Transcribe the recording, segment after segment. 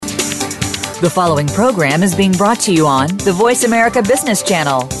The following program is being brought to you on the Voice America Business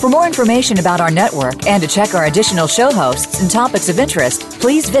Channel. For more information about our network and to check our additional show hosts and topics of interest,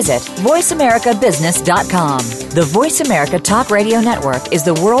 please visit voiceamericabusiness.com. The Voice America Talk Radio Network is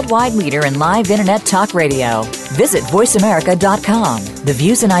the worldwide leader in live Internet talk radio. Visit voiceamerica.com. The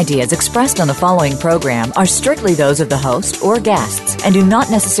views and ideas expressed on the following program are strictly those of the host or guests and do not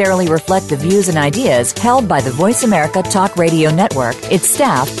necessarily reflect the views and ideas held by the Voice America Talk Radio Network, its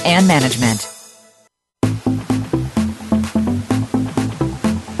staff, and management.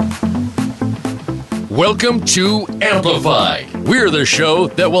 Welcome to Amplified. We're the show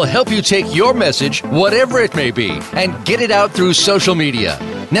that will help you take your message, whatever it may be, and get it out through social media,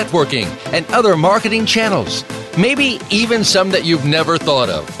 networking, and other marketing channels. Maybe even some that you've never thought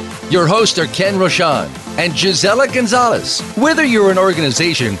of. Your hosts are Ken Rochon and Gisela Gonzalez. Whether you're an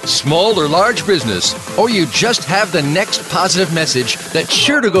organization, small or large business, or you just have the next positive message that's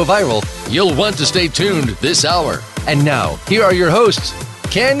sure to go viral, you'll want to stay tuned this hour. And now, here are your hosts,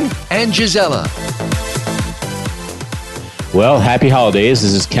 Ken and Gisela. Well, happy holidays.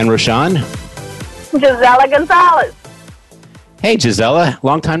 This is Ken Rochon. Gisela Gonzalez. Hey, Gisela.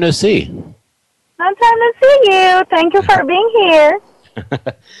 Long time no see. Long time to see you. Thank you for being here.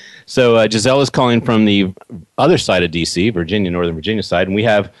 So Gisela's calling from the other side of D.C., Virginia, Northern Virginia side, and we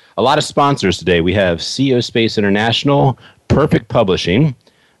have a lot of sponsors today. We have CEO Space International, Perfect Publishing,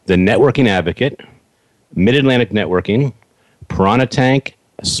 The Networking Advocate, Mid-Atlantic Networking, Piranha Tank,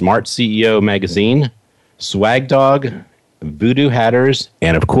 Smart CEO Magazine, Swag Dog, Voodoo Hatters,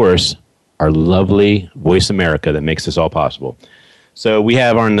 and of course, our lovely Voice America that makes this all possible. So we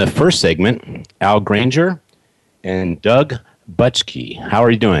have on the first segment, Al Granger and Doug Butchke. How are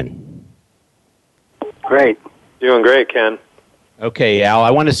you doing? Great. Doing great, Ken. Okay, Al,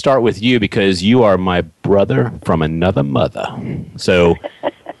 I want to start with you because you are my brother from another mother. So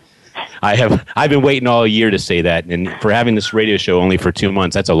I've been waiting all year to say that, and for having this radio show only for 2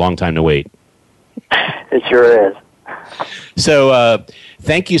 months, that's a long time to wait. It sure is. So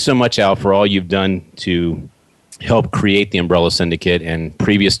thank you so much, Al, for all you've done to help create the Umbrella Syndicate, and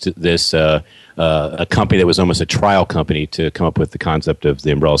previous to this, a company that was almost a trial company to come up with the concept of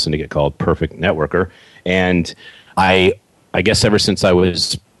the Umbrella Syndicate called Perfect Networker. And I guess ever since I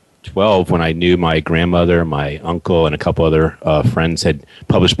was 12, when I knew my grandmother, my uncle, and a couple other friends had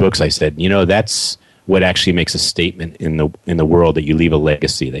published books, I said, you know, that's what actually makes a statement in the world, that you leave a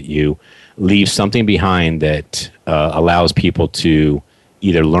legacy, that you leave something behind that allows people to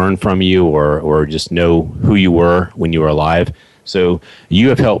either learn from you or just know who you were when you were alive. So you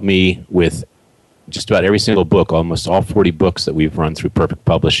have helped me with just about every single book, almost all 40 books that we've run through Perfect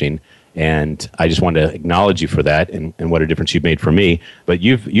Publishing. And I just want to acknowledge you for that and what a difference you've made for me. But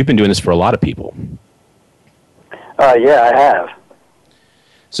you've been doing this for a lot of people. Yeah, I have.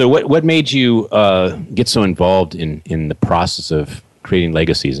 So what made you get so involved in the process of creating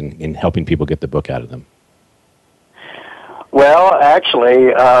legacies and in helping people get the book out of them? Well,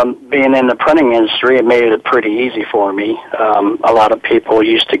 actually, being in the printing industry, it made it pretty easy for me. A lot of people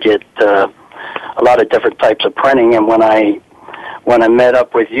used to get a lot of different types of printing, and when I met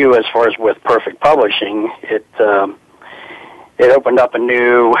up with you, as far as with Perfect Publishing, it opened up a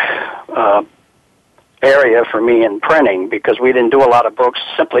new area for me in printing, because we didn't do a lot of books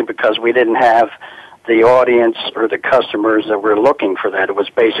simply because we didn't have the audience or the customers that were looking for that. It was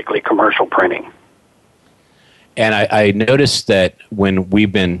basically commercial printing. And I noticed that when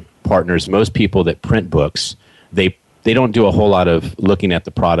we've been partners, most people that print books, they don't do a whole lot of looking at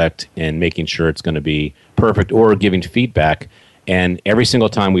the product and making sure it's going to be perfect or giving feedback. And every single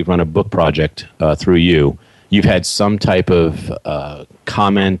time we've run a book project through you, you've had some type of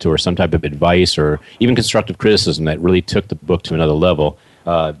comment or some type of advice or even constructive criticism that really took the book to another level.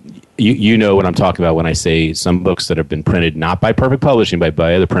 You know what I'm talking about when I say some books that have been printed not by Perfect Publishing, but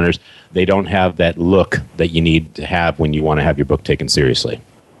by other printers, they don't have that look that you need to have when you want to have your book taken seriously.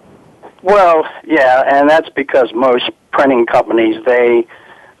 Well, yeah, and that's because most printing companies, they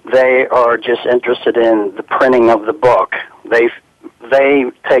are just interested in the printing of the book. They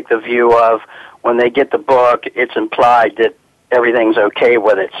take the view of when they get the book, it's implied that everything's okay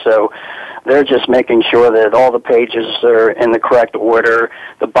with it. So they're just making sure that all the pages are in the correct order,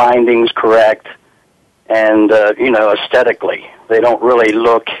 the binding's correct, and, aesthetically. They don't really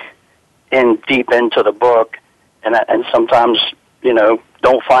look deep into the book, and sometimes,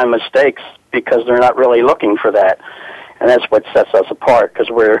 don't find mistakes because they're not really looking for that. And that's what sets us apart,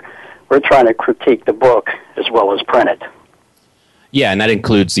 because we're trying to critique the book as well as print it. Yeah, and that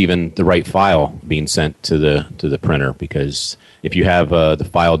includes even the right file being sent to the printer, because if you have the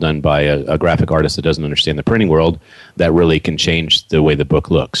file done by a graphic artist that doesn't understand the printing world, that really can change the way the book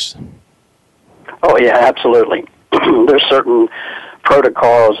looks. Oh, yeah, absolutely. There's certain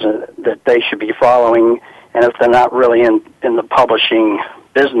protocols that they should be following, and if they're not really in the publishing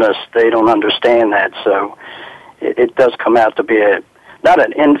business, they don't understand that. So it does come out to be not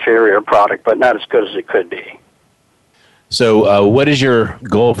an inferior product, but not as good as it could be. So what is your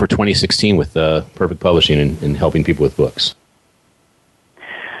goal for 2016 with Perfect Publishing and helping people with books?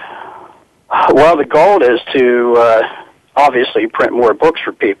 Well, the goal is to obviously print more books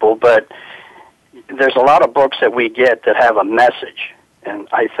for people, but there's a lot of books that we get that have a message, and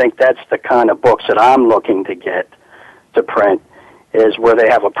I think that's the kind of books that I'm looking to get to print, is where they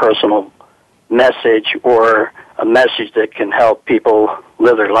have a personal message or a message that can help people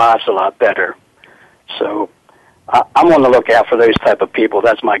live their lives a lot better. So I'm on the lookout for those type of people.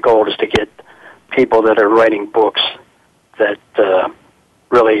 That's my goal, is to get people that are writing books that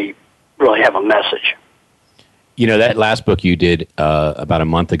really have a message. You know, that last book you did about a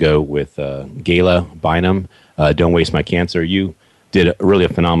month ago with Gayla Bynum, Don't Waste My Cancer, you did a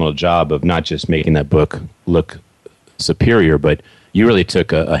phenomenal job of not just making that book look superior, but you really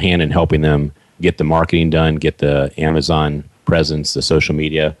took a hand in helping them get the marketing done, get the Amazon presence, the social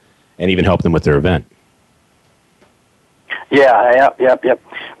media, and even help them with their event. Yeah, yep.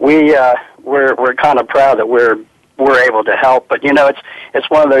 We're kind of proud that we're able to help, but you know, it's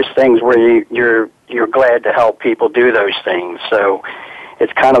one of those things where you're glad to help people do those things. So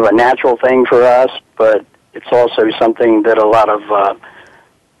it's kind of a natural thing for us, but it's also something that a lot of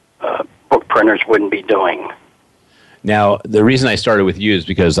book printers wouldn't be doing. Now, the reason I started with you is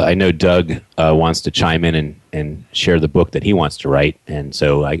because I know Doug wants to chime in and share the book that he wants to write. And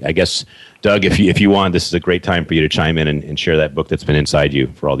so I guess, Doug, if you want, this is a great time for you to chime in and share that book that's been inside you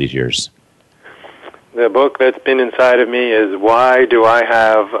for all these years. The book that's been inside of me is Why Do I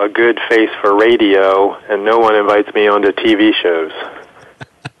Have a Good Face for Radio and No One Invites Me onto TV Shows?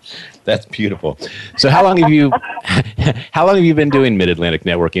 That's beautiful. So how long have you been doing Mid-Atlantic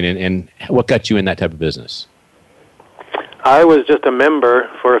Networking, and what got you in that type of business? I was just a member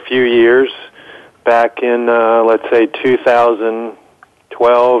for a few years back in, let's say,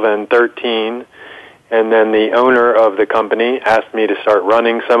 2012 and 13, and then the owner of the company asked me to start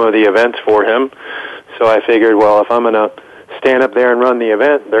running some of the events for him. So I figured, well, if I'm going to stand up there and run the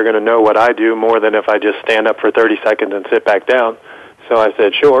event, they're going to know what I do more than if I just stand up for 30 seconds and sit back down. So I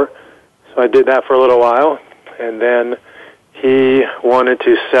said, sure. So I did that for a little while, and then he wanted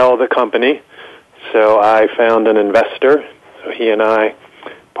to sell the company. So I found an investor. So he and I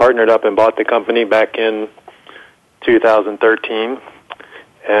partnered up and bought the company back in 2013.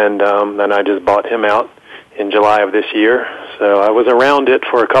 And then I just bought him out in July of this year. So I was around it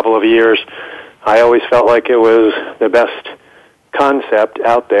for a couple of years. I always felt like it was the best concept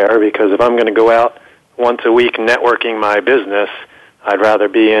out there, because if I'm going to go out once a week networking my business, I'd rather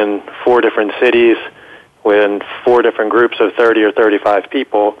be in 4 different cities with 4 different groups of 30 or 35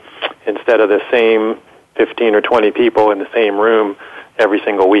 people instead of the same 15 or 20 people in the same room every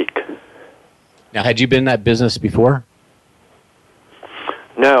single week. Now, had you been in that business before?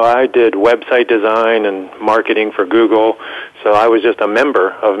 No, I did website design and marketing for Google, so I was just a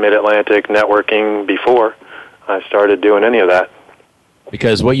member of Mid-Atlantic Networking before I started doing any of that.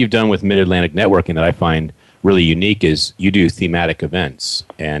 Because what you've done with Mid-Atlantic Networking that I find really unique is you do thematic events,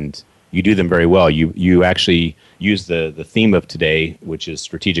 and you do them very well. You actually use the theme of today, which is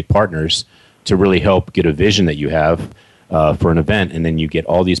strategic partners, to really help get a vision that you have for an event, and then you get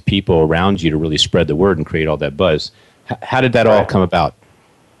all these people around you to really spread the word and create all that buzz. How did that all come about?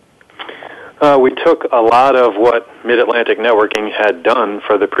 We took a lot of what Mid-Atlantic Networking had done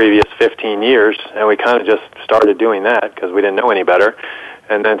for the previous 15 years, and we kind of just started doing that because we didn't know any better,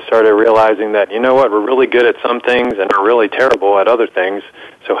 and then started realizing that, you know what, we're really good at some things and we're really terrible at other things,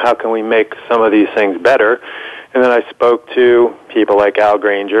 so how can we make some of these things better? And then I spoke to people like Al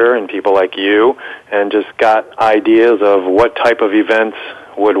Granger and people like you and just got ideas of what type of events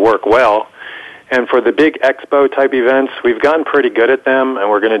would work well. And for the big expo type events, we've gotten pretty good at them, and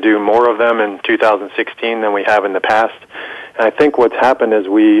we're going to do more of them in 2016 than we have in the past. And I think what's happened is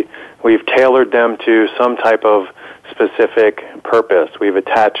we've tailored them to some type of specific purpose. We've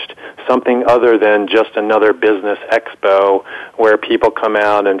attached something other than just another business expo where people come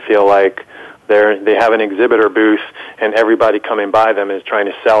out and feel like they have an exhibitor booth, and everybody coming by them is trying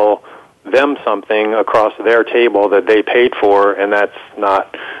to sell them something across their table that they paid for, and that's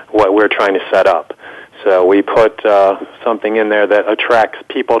not what we're trying to set up. So we put something in there that attracts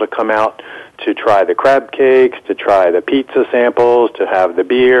people to come out to try the crab cakes, to try the pizza samples, to have the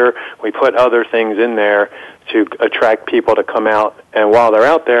beer. We put other things in there to attract people to come out, and while they're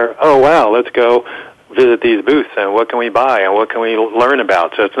out there, oh wow, let's go visit these booths and what can we buy and what can we learn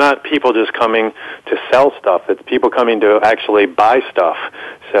about. So it's not people just coming to sell stuff. It's people coming to actually buy stuff.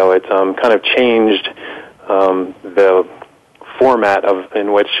 So it's kind of changed the format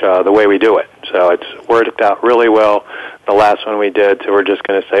in which the way we do it. So it's worked out really well. The last one we did, so we're just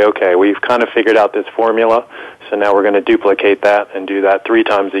going to say, okay, we've kind of figured out this formula, so now we're going to duplicate that and do that 3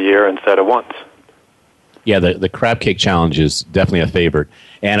 times a year instead of once. Yeah, the Crab Cake Challenge is definitely a favorite.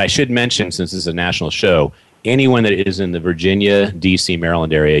 And I should mention, since this is a national show, anyone that is in the Virginia, D.C.,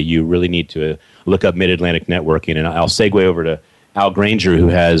 Maryland area, you really need to look up Mid-Atlantic Networking. And I'll segue over to Al Granger, who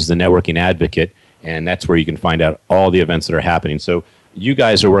has the Networking Advocate, and that's where you can find out all the events that are happening. So you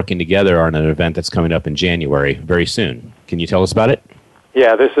guys are working together on an event that's coming up in January, very soon. Can you tell us about it?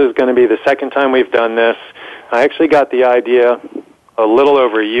 Yeah, this is going to be the second time we've done this. I actually got the idea a little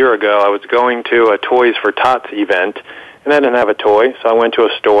over a year ago. I was going to a Toys for Tots event, and I didn't have a toy, so I went to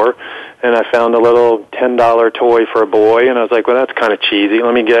a store, and I found a little $10 toy for a boy, and I was like, well, that's kind of cheesy.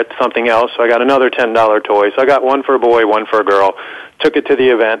 Let me get something else. So I got another $10 toy. So I got one for a boy, one for a girl, took it to the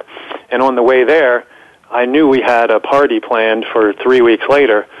event, and on the way there, I knew we had a party planned for 3 weeks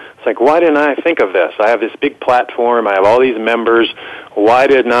later. It's like, why didn't I think of this? I have this big platform. I have all these members. Why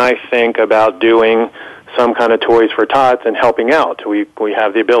didn't I think about doing some kind of Toys for Tots and helping out? We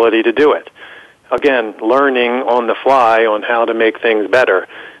have the ability to do it. Again, learning on the fly on how to make things better.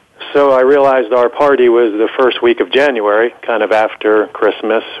 So I realized our party was the first week of January, kind of after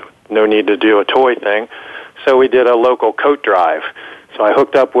Christmas. No need to do a toy thing. So we did a local coat drive. So I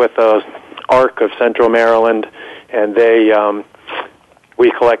hooked up with ARC of Central Maryland, and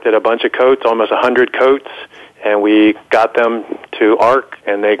we collected a bunch of coats, almost 100 coats, and we got them to ARC,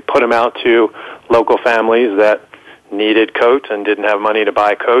 and they put them out to local families that needed coats and didn't have money to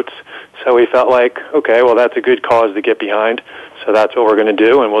buy coats. So we felt like, okay, well, that's a good cause to get behind, so that's what we're going to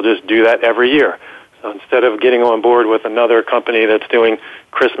do, and we'll just do that every year. So instead of getting on board with another company that's doing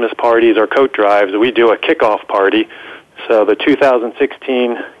Christmas parties or coat drives, we do a kickoff party. So the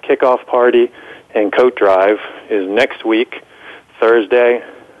 2016 kickoff party and coat drive is next week, Thursday,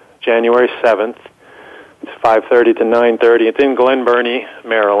 January 7th. It's 5:30 to 9:30. It's in Glen Burnie,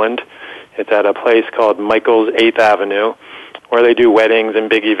 Maryland. It's at a place called Michael's 8th Avenue, where they do weddings and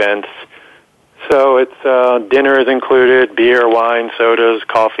big events. So it's dinner is included, beer, wine, sodas,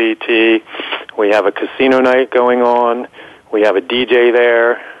 coffee, tea. We have a casino night going on. We have a DJ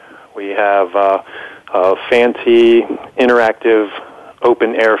there. We have a fancy, interactive,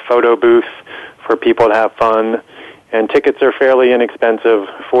 open-air photo booth for people to have fun. And tickets are fairly inexpensive,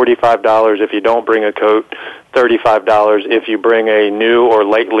 $45 if you don't bring a coat, $35 if you bring a new or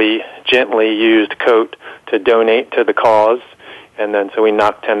lightly, gently used coat to donate to the cause. And then so we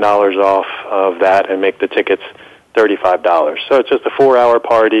knock $10 off of that and make the tickets $35. So it's just a 4-hour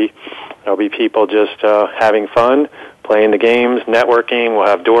party. There'll be people just having fun, playing the games, networking. We'll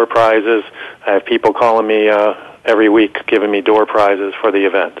have door prizes. I have people calling me every week giving me door prizes for the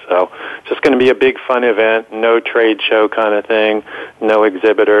event. So it's just going to be a big fun event, no trade show kind of thing, no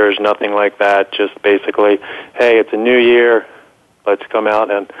exhibitors, nothing like that. Just basically, hey, it's a new year. Let's come out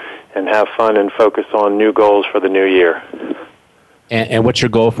and have fun and focus on new goals for the new year. And what's your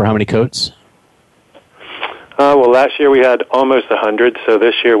goal for how many coats? Well, last year we had almost 100, so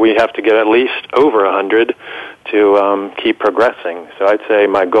this year we have to get at least over 100 to keep progressing. So I'd say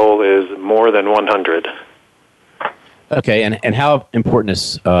my goal is more than 100. Okay, and how important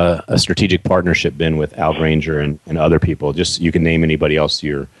has a strategic partnership been with Al Granger and other people? Just you can name anybody else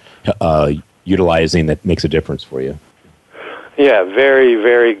you're utilizing that makes a difference for you. Yeah, very,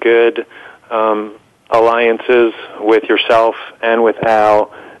 very good alliances with yourself and with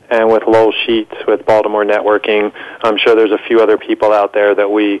Al and with Lowell Sheets, with Baltimore Networking. I'm sure there's a few other people out there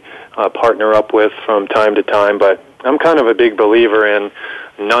that we partner up with from time to time, but I'm kind of a big believer in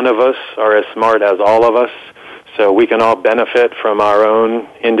none of us are as smart as all of us. So we can all benefit from our own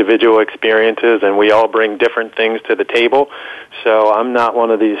individual experiences, and we all bring different things to the table. So I'm not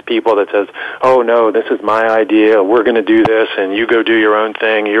one of these people that says, oh, no, this is my idea, we're going to do this, and you go do your own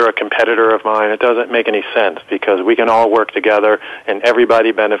thing, you're a competitor of mine. It doesn't make any sense because we can all work together, and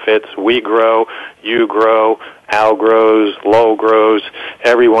everybody benefits. We grow, you grow, Al grows, Lowell grows.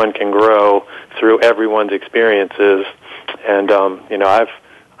 Everyone can grow through everyone's experiences. And,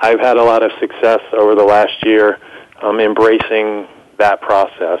 I've had a lot of success over the last year embracing that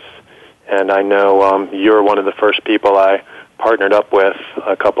process, and I know you're one of the first people I partnered up with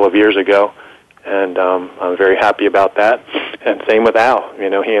a couple of years ago, and I'm very happy about that. And same with Al.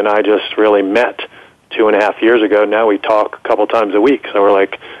 He and I just really met 2.5 years ago. Now we talk a couple times a week, so we're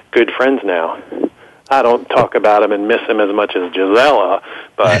like good friends now. I don't talk about him and miss him as much as Gisela,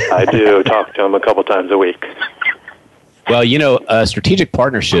 but I do talk to him a couple times a week. Well, strategic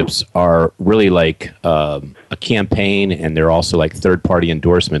partnerships are really like a campaign, and they're also like third-party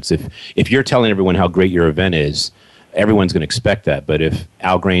endorsements. If you're telling everyone how great your event is, everyone's going to expect that. But if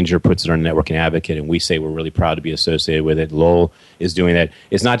Al Granger puts it on Networking Advocate and we say we're really proud to be associated with it, Lowell is doing that,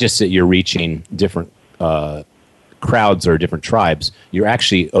 it's not just that you're reaching different crowds or different tribes. You're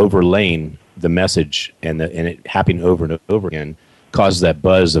actually overlaying the message, and it happening over and over again causes that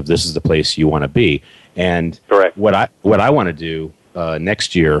buzz of this is the place you want to be. And correct. What I want to do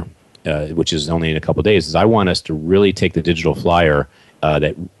next year, which is only in a couple of days, is I want us to really take the digital flyer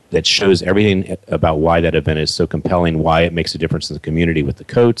that shows everything about why that event is so compelling, why it makes a difference in the community with the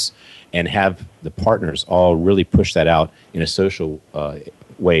coats, and have the partners all really push that out in a social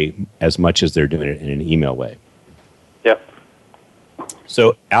way as much as they're doing it in an email way. Yep.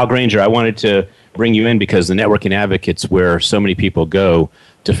 So, Al Granger, I wanted to bring you in because the Networking Advocate's where so many people go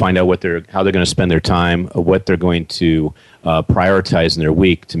to find out how they're going to spend their time, what they're going to prioritize in their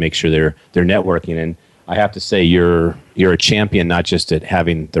week to make sure they're networking. And I have to say, you're a champion not just at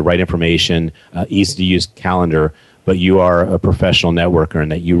having the right information, easy to use calendar, but you are a professional networker,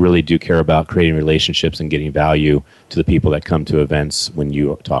 and that you really do care about creating relationships and getting value to the people that come to events when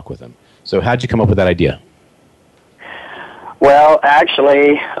you talk with them. So, how'd you come up with that idea? Well,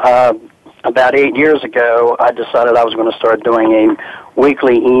 actually, about 8 years ago, I decided I was going to start doing a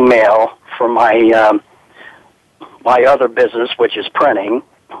weekly email for my my other business, which is printing.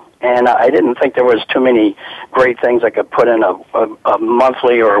 And I didn't think there was too many great things I could put in a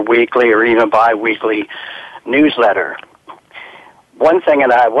monthly or a weekly or even bi-weekly newsletter. One thing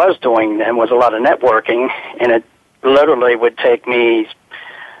that I was doing then was a lot of networking, and it literally would take me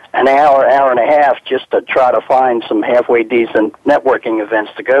an hour and a half just to try to find some halfway decent networking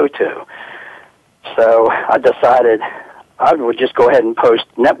events to go to. So I decided I would just go ahead and post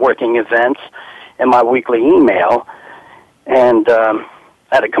networking events in my weekly email, and I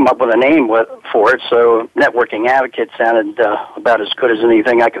had to come up with a name for it, so Networking Advocate sounded about as good as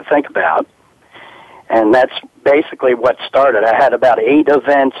anything I could think about. And that's basically what started. I had about 8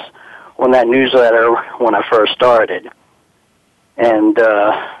 events on that newsletter when I first started. And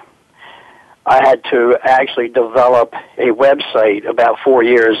I had to actually develop a website about 4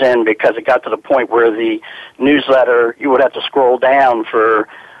 years in because it got to the point where the newsletter, you would have to scroll down for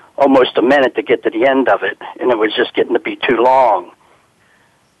almost a minute to get to the end of it, and it was just getting to be too long.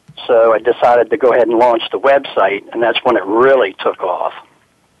 So I decided to go ahead and launch the website, and that's when it really took off.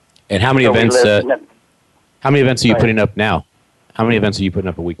 And how many events? How many events are you putting up now? How many events are you putting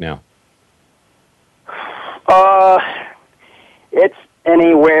up a week now? It's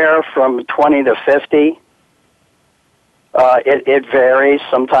anywhere from 20 to 50. It varies.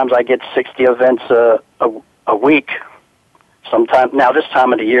 Sometimes I get 60 events a week. Sometimes now this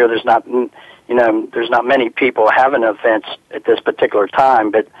time of the year, there's not many people having events at this particular time,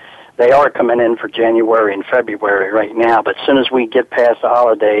 but they are coming in for January and February right now. But as soon as we get past the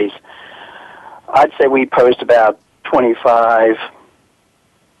holidays, I'd say we post about 25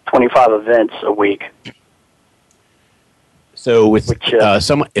 events a week. So if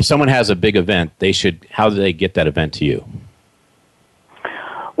someone has a big event, how do they get that event to you?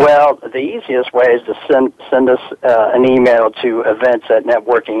 Well, the easiest way is to send us an email to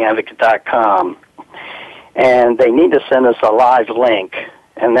events@networkingadvocate.com, and they need to send us a live link,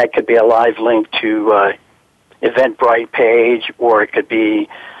 and that could be a live link to Eventbrite page, or it could be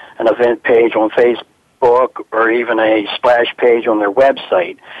an event page on Facebook, or even a splash page on their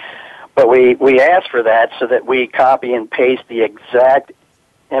website. But we ask for that so that we copy and paste the exact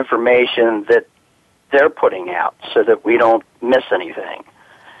information that they're putting out so that we don't miss anything.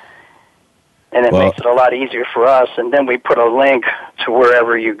 And it makes it a lot easier for us. And then we put a link to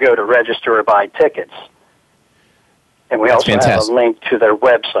wherever you go to register or buy tickets. And we also have a link to their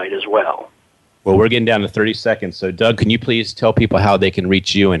website as well. Well, we're getting down to 30 seconds. So, Doug, can you please tell people how they can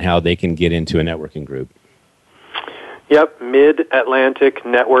reach you and how they can get into a networking group? Yep,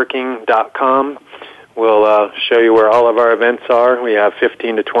 midatlanticnetworking.com. We'll show you where all of our events are. We have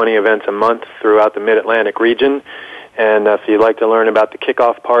 15 to 20 events a month throughout the Mid-Atlantic region. And if you'd like to learn about the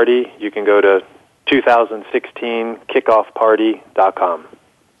kickoff party, you can go to 2016kickoffparty.com.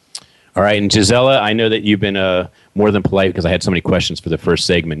 All right, and Gisela, I know that you've been more than polite because I had so many questions for the first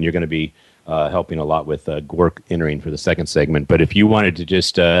segment, and you're going to be helping a lot with Gork entering for the second segment. But if you wanted to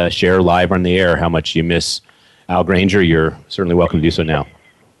just share live on the air how much you miss Al Granger, you're certainly welcome to do so now.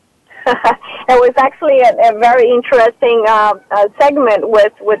 It was actually a very interesting segment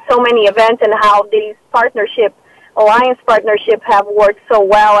with so many events and how these partnerships alliance partnership have worked so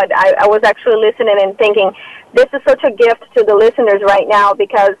well. I was actually listening and thinking, this is such a gift to the listeners right now,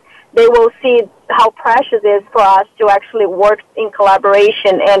 because they will see how precious it is for us to actually work in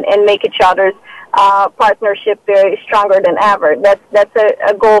collaboration and make each other's partnership very stronger than ever. That's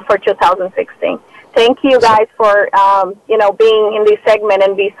a goal for 2016. Thank you guys for being in this segment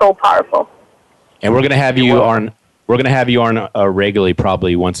and be so powerful. And we're going to have you on. We're going to have you on regularly,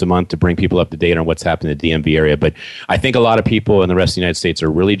 probably once a month, to bring people up to date on what's happening in the DMV area. But I think a lot of people in the rest of the United States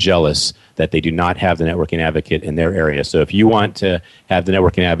are really jealous that they do not have the networking advocate in their area. So if you want to have the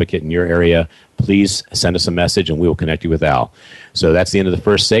networking advocate in your area, please send us a message and we will connect you with Al. So that's the end of the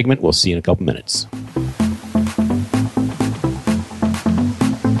first segment. We'll see you in a couple minutes.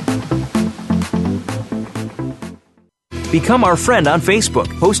 Become our friend on Facebook.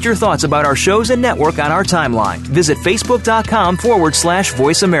 Post your thoughts about our shows and network on our timeline. Visit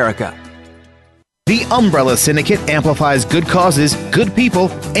facebook.com/Voice America. The Umbrella Syndicate amplifies good causes, good people,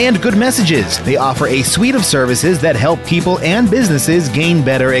 and good messages. They offer a suite of services that help people and businesses gain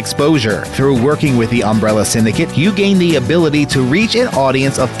better exposure. Through working with the Umbrella Syndicate, you gain the ability to reach an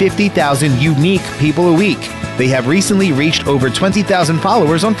audience of 50,000 unique people a week. They have recently reached over 20,000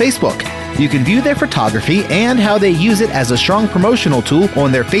 followers on Facebook. You can view their photography and how they use it as a strong promotional tool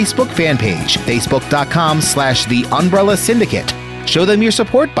on their Facebook fan page, facebook.com/The Umbrella Syndicate. Show them your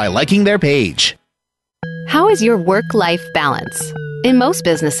support by liking their page. How is your work-life balance? In most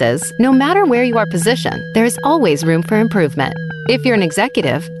businesses, no matter where you are positioned, there is always room for improvement. If you're an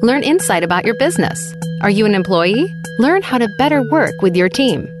executive, learn insight about your business. Are you an employee? Learn how to better work with your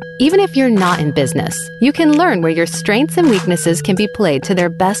team. Even if you're not in business, you can learn where your strengths and weaknesses can be played to their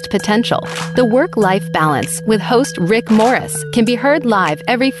best potential. The Work-Life Balance with host Rick Morris can be heard live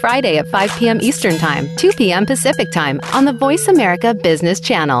every Friday at 5 p.m. Eastern Time, 2 p.m. Pacific Time on the Voice America Business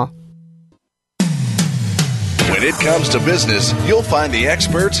Channel. When it comes to business, you'll find the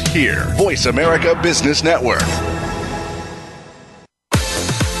experts here. Voice America Business Network.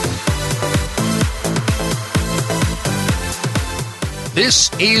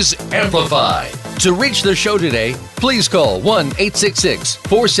 This is Amplified. To reach the show today, please call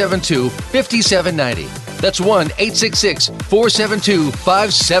 1-866-472-5790. That's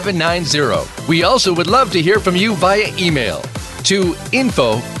 1-866-472-5790. We also would love to hear from you via email to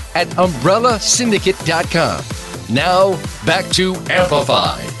info@umbrellasyndicate.com. Now, back to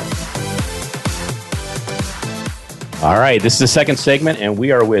Amplified. All right, this is the second segment, and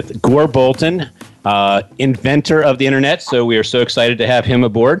we are with Gore Bolton, inventor of the internet. So we are so excited to have him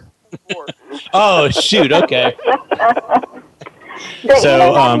aboard. Oh, shoot. Okay. The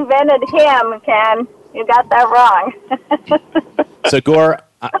internet invented him, Ken. You got that wrong. So, Gore,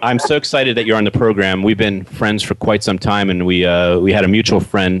 I'm so excited that you're on the program. We've been friends for quite some time, and we had a mutual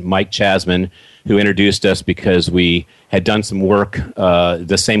friend, Mike Chasman, who introduced us because we had done some work,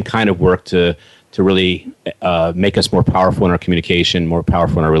 the same kind of work to really make us more powerful in our communication, more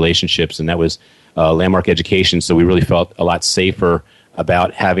powerful in our relationships, and that was Landmark Education. So we really felt a lot safer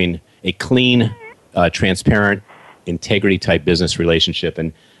about having a clean, transparent, integrity-type business relationship.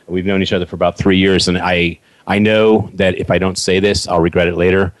 And we've known each other for about 3 years, and I know that if I don't say this, I'll regret it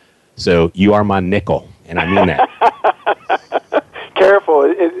later. So you are my nickel, and I mean that.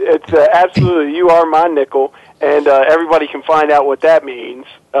 Careful. It's absolutely, you are my nickel, and everybody can find out what that means.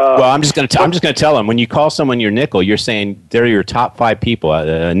 Well, I'm just going to tell them, when you call someone your nickel, you're saying they're your top 5 people.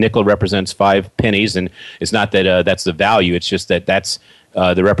 A nickel represents 5 pennies, and it's not that that's the value. It's just that that's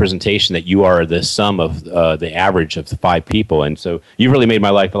the representation that you are the sum of the average of the 5 people. And so you've really made my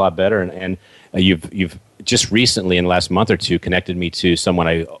life a lot better, and you've just recently, in the last month or two, connected me to someone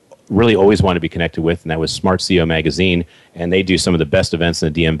I really always wanted to be connected with, and that was Smart CEO Magazine, and they do some of the best events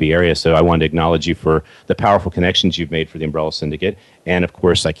in the DMV area. So I wanted to acknowledge you for the powerful connections you've made for the Umbrella Syndicate, and of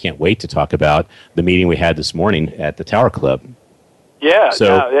course, I can't wait to talk about the meeting we had this morning at the Tower Club. Yeah,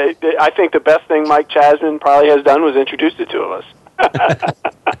 I think the best thing Mike Chasman probably has done was introduce the two of us.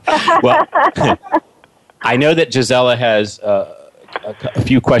 Well, I know that Gisela has a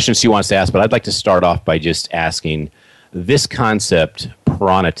few questions she wants to ask, but I'd like to start off by just asking this concept,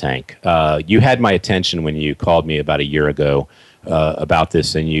 Piranha Tank. You had my attention when you called me about a year ago about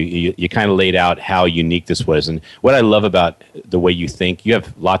this, and you kind of laid out how unique this was. And what I love about the way you think, you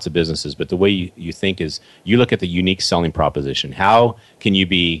have lots of businesses, but the way you think is you look at the unique selling proposition. How can you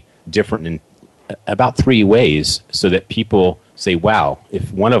be different in about 3 ways so that people say, wow,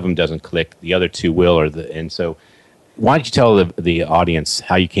 if one of them doesn't click, the other 2 will. And so why don't you tell the audience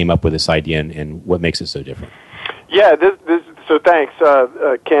how you came up with this idea and what makes it so different? Yeah, so thanks,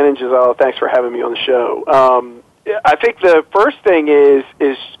 Ken and Giselle. Thanks for having me on the show. I think the first thing is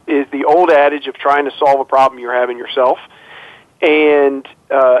the old adage of trying to solve a problem you're having yourself. And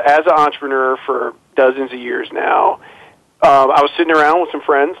as an entrepreneur for dozens of years now, I was sitting around with some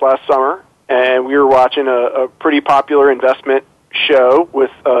friends last summer, and we were watching a pretty popular investment show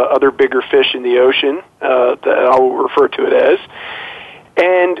with other bigger fish in the ocean, that I will refer to it as.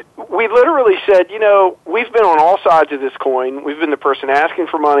 And we literally said, you know, we've been on all sides of this coin. We've been the person asking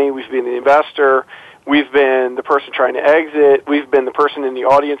for money. We've been the investor. We've been the person trying to exit. We've been the person in the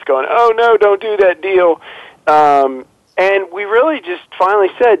audience going, oh, no, don't do that deal. And we really just finally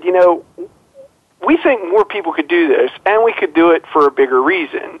said, you know, we think more people could do this, and we could do it for a bigger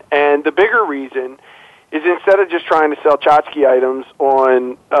reason. And the bigger reason is instead of just trying to sell tchotchke items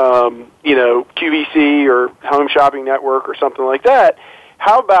on, you know, QVC or Home Shopping Network or something like that,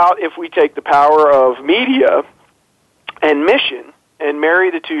 how about if we take the power of media and mission and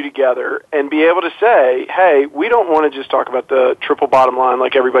marry the two together and be able to say, hey, we don't want to just talk about the triple bottom line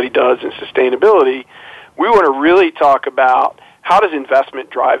like everybody does in sustainability. We want to really talk about how does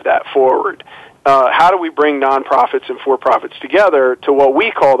investment drive that forward? How do we bring nonprofits and for-profits together to what we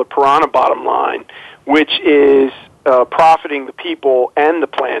call the Piranha bottom line, which is profiting the people and the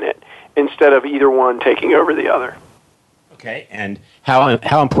planet instead of either one taking over the other. Okay, and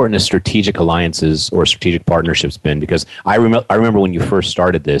how important has strategic alliances or strategic partnerships been? Because I remember when you first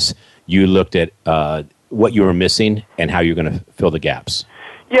started this, you looked at what you were missing and how you're going to fill the gaps.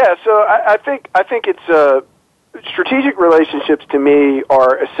 Yeah, so I think it's strategic relationships to me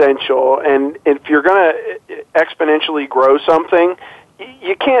are essential, and if you're going to exponentially grow something,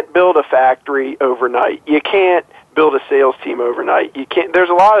 you can't build a factory overnight. You can't build a sales team overnight. You can't. There's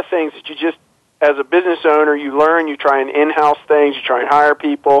a lot of things that you just, as a business owner, you learn, you try and in-house things, you try and hire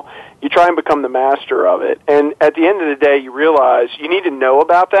people, you try and become the master of it. And at the end of the day, you realize you need to know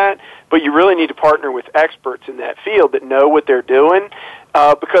about that, but you really need to partner with experts in that field that know what they're doing,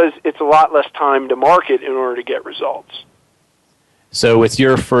 because it's a lot less time to market in order to get results. So with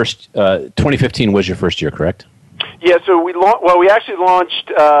your first, 2015 was your first year, correct? Yeah, so we actually launched,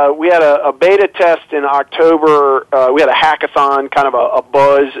 we had a beta test in October. We had a hackathon, kind of a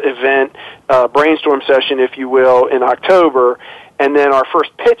buzz event, brainstorm session, if you will, in October. And then our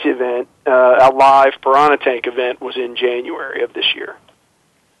first pitch event, a live Piranha Tank event, was in January of this year.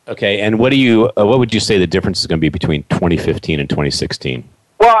 Okay, and what would you say the difference is going to be between 2015 and 2016?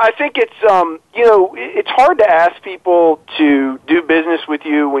 Well, I think it's, it's hard to ask people to do business with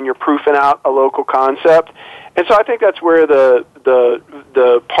you when you're proofing out a local concept. And so I think that's where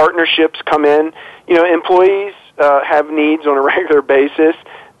the partnerships come in. You know, employees have needs on a regular basis.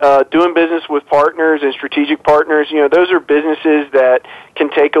 Doing business with partners and strategic partners, those are businesses that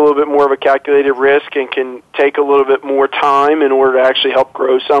can take a little bit more of a calculated risk and can take a little bit more time in order to actually help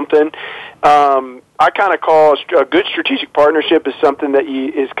grow something. I kind of call a good strategic partnership is something that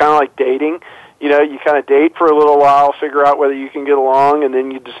is kind of like dating. You kind of date for a little while, figure out whether you can get along, and then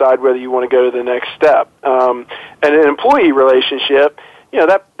you decide whether you want to go to the next step. And an employee relationship,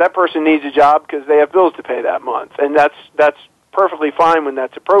 that person needs a job because they have bills to pay that month, and that's perfectly fine when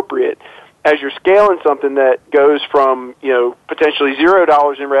that's appropriate. As you're scaling something that goes from potentially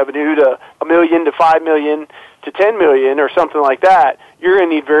 $0 in revenue to $1 million to $5 million to $10 million or something like that, you're going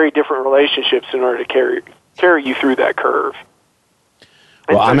to need very different relationships in order to carry you through that curve.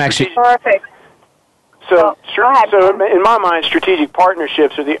 Well, I'm actually perfect. So in my mind, strategic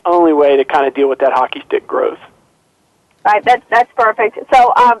partnerships are the only way to kind of deal with that hockey stick growth. Right, that's perfect.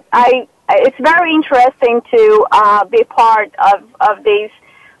 So it's very interesting to be part of these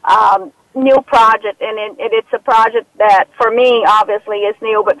new project, and it's a project that for me obviously is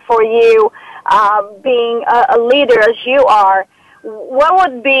new, but for you, being a leader as you are, what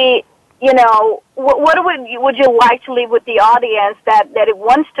would be, what would you like to leave with the audience that it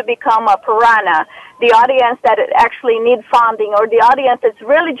wants to become a Piranha, the audience that it actually needs funding, or the audience that's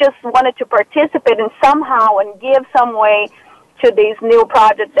really just wanted to participate in somehow and give some way to these new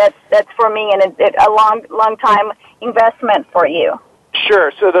projects that's for me and a long time investment for you?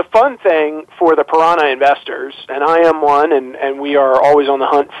 Sure. So the fun thing for the Piranha investors, and I am one, and we are always on the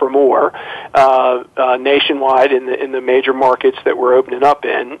hunt for more nationwide in the major markets that we're opening up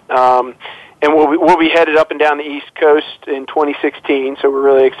in. And we'll be headed up and down the East Coast in 2016, so we're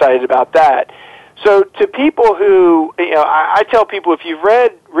really excited about that. So to people who, I tell people, if you've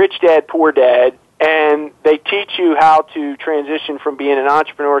read Rich Dad, Poor Dad, and they teach you how to transition from being an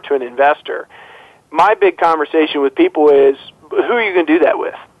entrepreneur to an investor, my big conversation with people is, who are you going to do that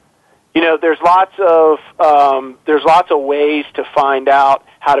with? There's lots of ways to find out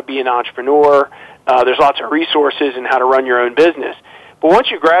how to be an entrepreneur. There's lots of resources in how to run your own business. But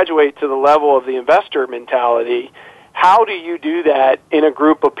once you graduate to the level of the investor mentality, how do you do that in a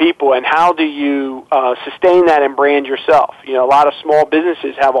group of people, and how do you sustain that and brand yourself? A lot of small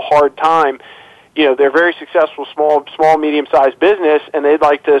businesses have a hard time. They're very successful, small, medium-sized business, and they'd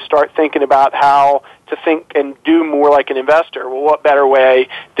like to start thinking about how to think and do more like an investor. Well, what better way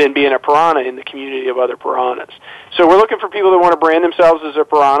than being a piranha in the community of other piranhas? So we're looking for people that want to brand themselves as a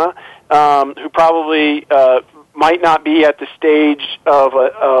piranha, who probably might not be at the stage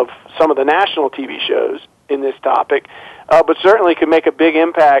of some of the national TV shows in this topic, but certainly could make a big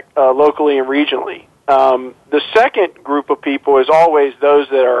impact locally and regionally. The second group of people is always those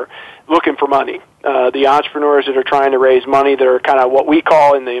that are looking for money. The entrepreneurs that are trying to raise money, that are kind of what we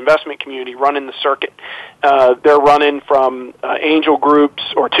call in the investment community running the circuit. They're running from angel groups,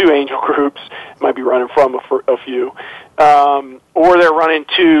 or two angel groups, might be running from a few, or they're running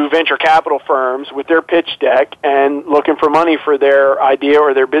to venture capital firms with their pitch deck and looking for money for their idea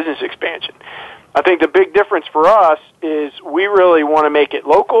or their business expansion. I think the big difference for us is we really want to make it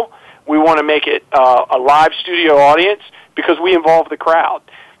local. We want to make it a live studio audience because we involve the crowd.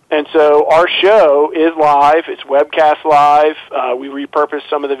 And so our show is live. It's webcast live. We repurpose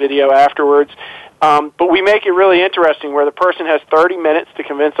some of the video afterwards. But we make it really interesting where the person has 30 minutes to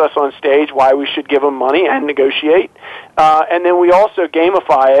convince us on stage why we should give them money and negotiate. And then we also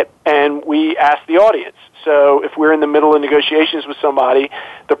gamify it, and we ask the audience. So if we're in the middle of negotiations with somebody,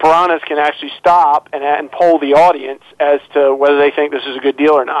 the piranhas can actually stop and poll the audience as to whether they think this is a good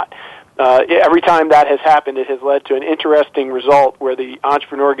deal or not. Every time that has happened, it has led to an interesting result where the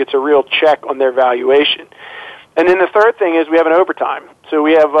entrepreneur gets a real check on their valuation. And then the third thing is we have an overtime. So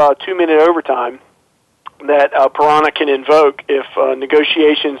we have 2-minute overtime that Piranha can invoke if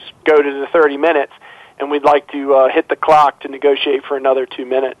negotiations go to the 30 minutes, and we'd like to hit the clock to negotiate for another 2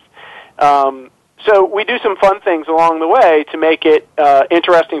 minutes. So we do some fun things along the way to make it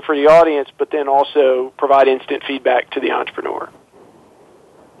interesting for the audience, but then also provide instant feedback to the entrepreneur.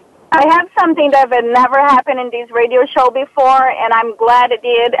 I have something that had never happened in this radio show before, and I'm glad it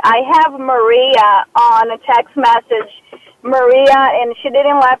did. I have Maria on a text message. Maria, and she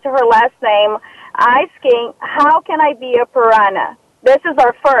didn't left her last name, asking, how can I be a piranha? This is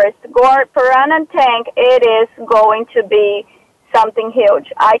our first. Piranha Tank, it is going to be something huge.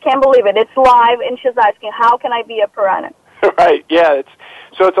 I can't believe it. It's live, and she's asking, how can I be a piranha? Right, yeah. It's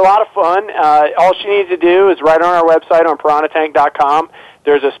a lot of fun. All she needs to do is write on our website on piranhatank.com.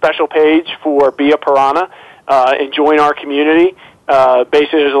 There's a special page for Be a Piranha and join our community.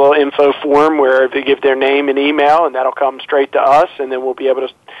 Basically, there's a little info form where they give their name and email, and that'll come straight to us, and then we'll be able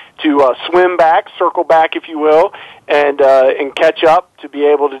to swim back, circle back, if you will, and catch up to be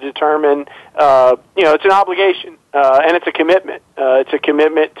able to determine. It's an obligation and it's a commitment. It's a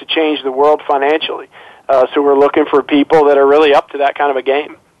commitment to change the world financially. So we're looking for people that are really up to that kind of a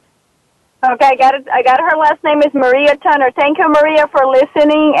game. Okay, I got it. I got her last name is Maria Turner. Thank you, Maria, for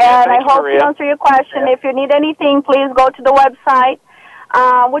listening, and I hope we answer your question. Yeah. If you need anything, please go to the website.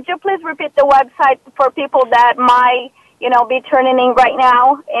 Would you please repeat the website for people that might, be turning in right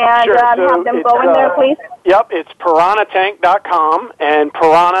now, and sure. Have them go in there, please? Yep, it's piranhatank.com, and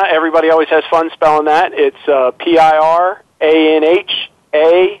Piranha, everybody always has fun spelling that. It's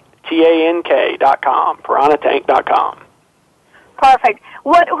piranhatank.com, piranhatank.com. Perfect.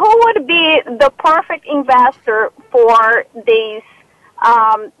 Who would be the perfect investor for these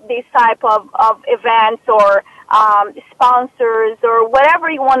type of events or sponsors or whatever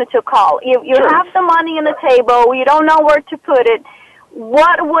you wanted to call? You sure. have the money on the table. You don't know where to put it.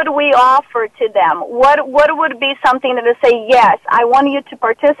 What would we offer to them? What would be something that would say, yes, I want you to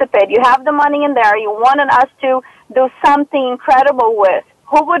participate. You have the money in there. You wanted us to do something incredible with.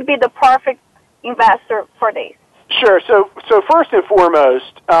 Who would be the perfect investor for these? Sure. So first and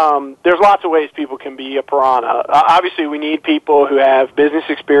foremost, there's lots of ways people can be a piranha. Obviously, we need people who have business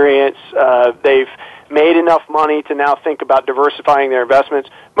experience. They've made enough money to now think about diversifying their investments.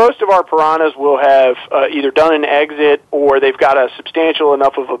 Most of our piranhas will have either done an exit or they've got a substantial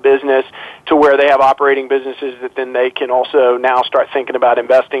enough of a business to where they have operating businesses that then they can also now start thinking about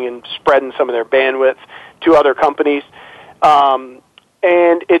investing and spreading some of their bandwidth to other companies.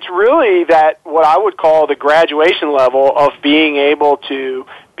 And it's really that what I would call the graduation level of being able to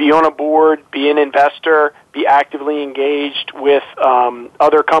be on a board, be an investor, be actively engaged with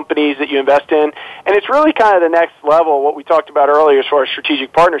other companies that you invest in. And it's really kind of the next level, what we talked about earlier as far as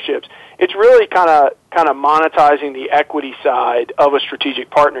strategic partnerships. It's really kind of monetizing the equity side of a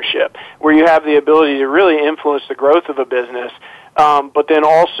strategic partnership, where you have the ability to really influence the growth of a business, but then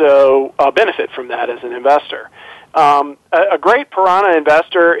also benefit from that as an investor. A great piranha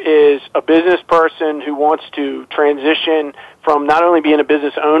investor is a business person who wants to transition from not only being a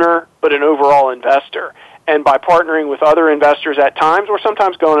business owner, but an overall investor. and by partnering with other investors at times, or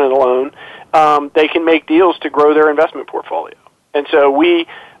sometimes going it alone, they can make deals to grow their investment portfolio. And so we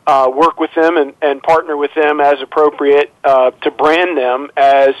work with them and partner with them as appropriate to brand them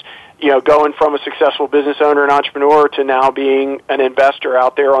as, going from a successful business owner and entrepreneur to now being an investor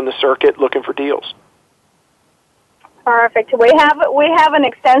out there on the circuit looking for deals. Perfect. We have an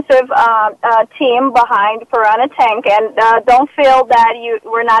extensive team behind Piranha Tank, and don't feel that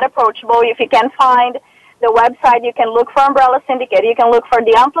we're not approachable. If you can find the website, you can look for Umbrella Syndicate. You can look for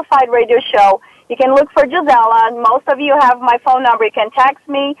the Amplified Radio Show. You can look for Gisela. Most of you have my phone number. You can text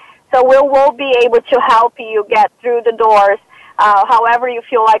me, so we'll be able to help you get through the doors, however you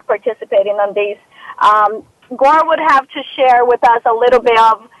feel like participating on these. Gore would have to share with us a little bit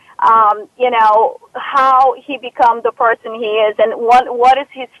of how he became the person he is, and what is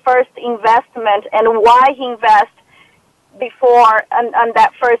his first investment, and why he invests before on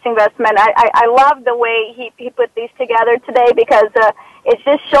that first investment. I love the way he put these together today, because it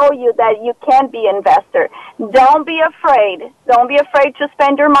just shows you that you can be an investor. Don't be afraid. Don't be afraid to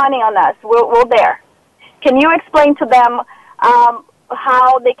spend your money on us. We're there. Can you explain to them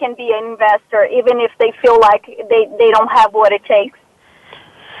how they can be an investor, even if they feel like they don't have what it takes?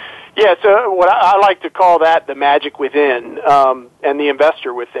 Yeah, so what I like to call that the magic within, and the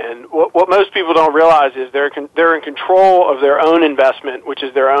investor within. What most people don't realize is they're in control of their own investment, which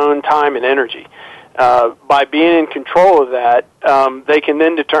is their own time and energy. By being in control of that, they can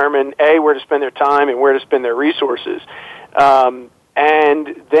then determine where to spend their time and where to spend their resources, and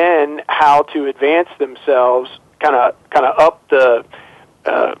then how to advance themselves, kind of up the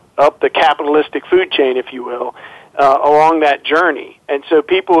capitalistic food chain, if you will. Along that journey. And so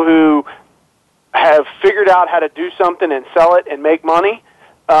people who have figured out how to do something and sell it and make money,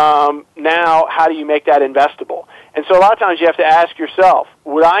 now how do you make that investable? And so a lot of times you have to ask yourself,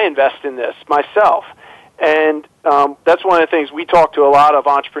 would I invest in this myself? And that's one of the things we talk to a lot of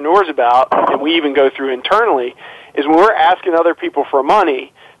entrepreneurs about, and we even go through internally, is when we're asking other people for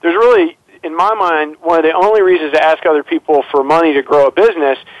money, there's really, in my mind, one of the only reasons to ask other people for money to grow a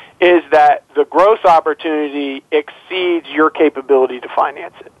business is that the growth opportunity exceeds your capability to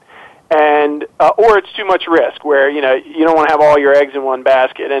finance it. And or it's too much risk, where you don't want to have all your eggs in one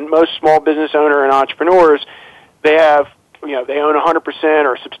basket. And most small business owner and entrepreneurs, they have they own 100%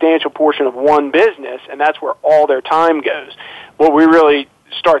 or a substantial portion of one business, and that's where all their time goes. What we really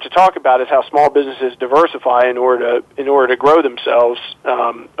start to talk about is how small businesses diversify in order to grow themselves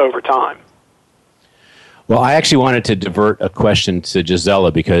over time. Well, I actually wanted to divert a question to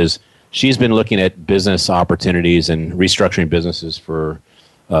Gisela, because she's been looking at business opportunities and restructuring businesses for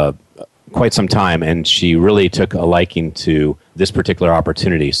quite some time, and she really took a liking to this particular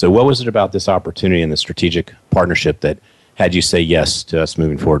opportunity. So what was it about this opportunity and the strategic partnership that had you say yes to us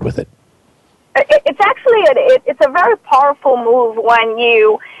moving forward with it? It's actually it's a very powerful move when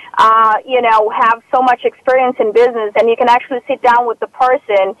you have so much experience in business, and you can actually sit down with the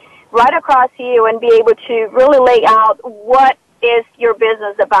person right across you and be able to really lay out what is your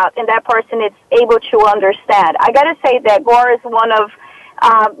business about, and that person is able to understand. I got to say that Gore is one of,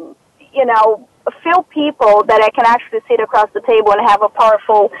 a few people that I can actually sit across the table and have a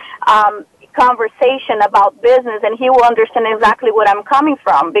powerful conversation about business, and he will understand exactly what I'm coming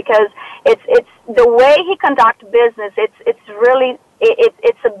from, because it's the way he conducts business. It's really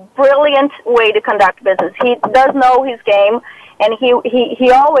it's a brilliant way to conduct business. He does know his game, and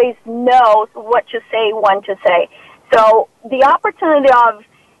he always knows what to say, when to say. So the opportunity of,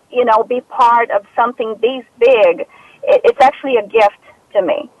 be part of something this big, it's actually a gift to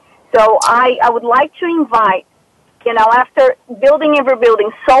me. So I would like to invite, after building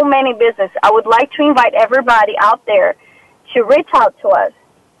so many businesses, I would like to invite everybody out there to reach out to us.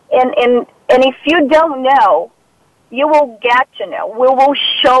 And if you don't know, you will get to know. We will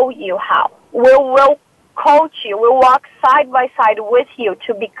show you how. We will coach you. We'll walk side by side with you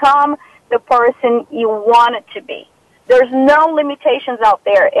to become the person you want it to be. There's no limitations out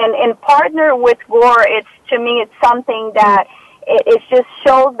there. And partner with Gore, to me, it's something that it just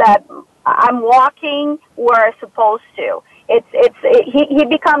shows that I'm walking where I'm supposed to. He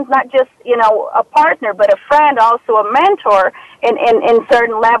becomes not just, a partner, but a friend, also a mentor in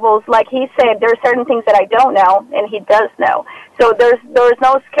certain levels. Like he said, there are certain things that I don't know, and he does know. So there's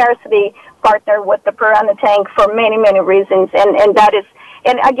no scarcity partner with the Piranha Tank for many, many reasons, and that is,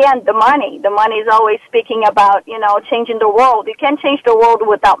 and again, the money is always speaking about, changing the world. You can't change the world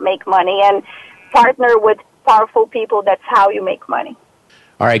without make money, and partner with powerful people. That's how you make money.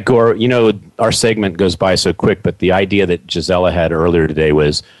 All right, Gore, our segment goes by so quick, but the idea that Gisela had earlier today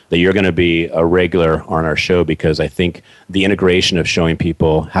was that you're going to be a regular on our show, because I think the integration of showing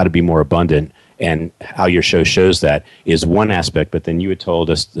people how to be more abundant and how your show shows that is one aspect. But then you had told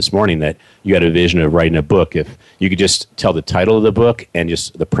us this morning that you had a vision of writing a book. If you could just tell the title of the book and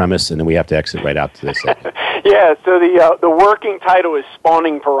just the premise, and then we have to exit right out to this. Yeah, so the working title is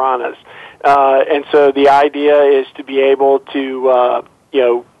Spawning Piranhas. And so the idea is to be able to,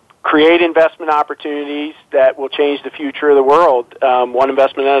 create investment opportunities that will change the future of the world, one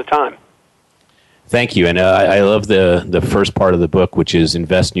investment at a time. Thank you. And I love the first part of the book, which is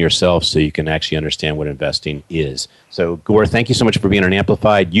invest in yourself so you can actually understand what investing is. So, Gord, thank you so much for being on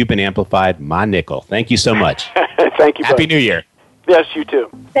Amplified. You've been Amplified, my nickel. Thank you so much. Thank you. Happy New Year. Yes, you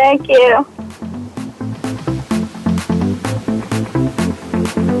too. Thank you.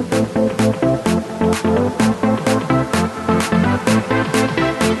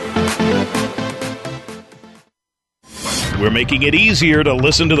 We're making it easier to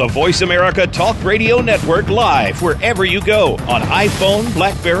listen to the Voice America Talk Radio Network live wherever you go on iPhone,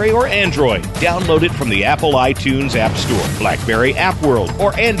 BlackBerry, or Android. Download it from the Apple iTunes App Store, BlackBerry App World,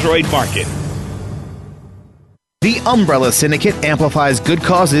 or Android Market. The Umbrella Syndicate amplifies good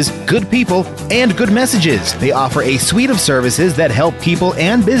causes, good people, and good messages. They offer a suite of services that help people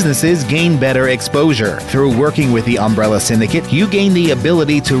and businesses gain better exposure. Through working with the Umbrella Syndicate, you gain the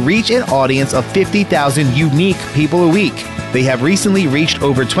ability to reach an audience of 50,000 unique people a week. They have recently reached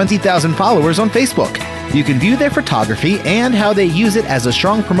over 20,000 followers on Facebook. You can view their photography and how they use it as a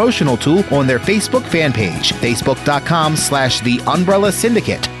strong promotional tool on their Facebook fan page, facebook.com/The Umbrella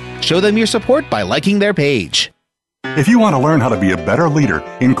Syndicate. Show them your support by liking their page. If you want to learn how to be a better leader,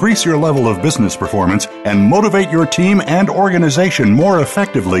 increase your level of business performance, and motivate your team and organization more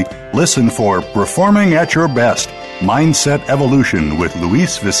effectively, listen for Performing at Your Best, Mindset Evolution with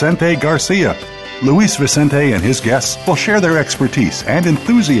Luis Vicente Garcia. Luis Vicente and his guests will share their expertise and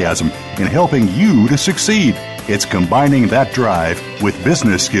enthusiasm in helping you to succeed. It's combining that drive with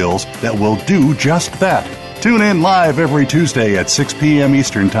business skills that will do just that. Tune in live every Tuesday at 6 p.m.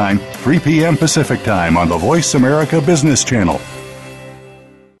 Eastern Time, 3 p.m. Pacific Time on the Voice America Business Channel.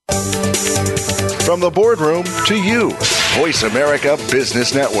 From the boardroom to you, Voice America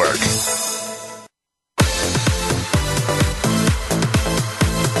Business Network.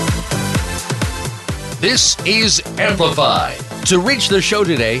 This is Amplified. To reach the show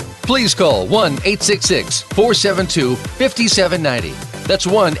today, please call 1-866-472-5790. That's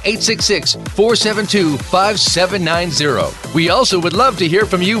 1-866-472-5790. We also would love to hear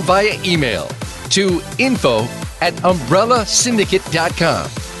from you via email to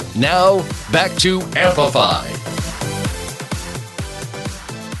info@umbrellasyndicate.com. Now, back to Amplified.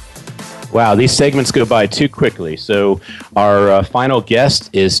 Wow, these segments go by too quickly. So our final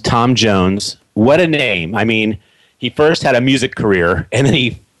guest is Tom Jones. What a name. I mean, he first had a music career, and then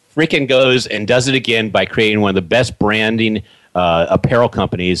he freaking goes and does it again by creating one of the best branding apparel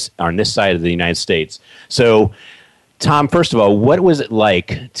companies on this side of the United States. So, Tom, first of all, what was it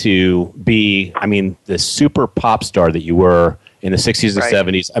like to be, the super pop star that you were in the 60s and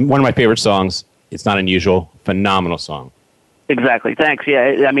 70s? One of my favorite songs, It's Not Unusual, phenomenal song. Exactly. Thanks.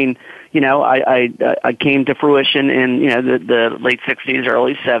 Yeah, I came to fruition in, the late 60s,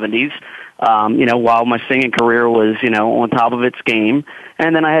 early 70s. While my singing career was, on top of its game.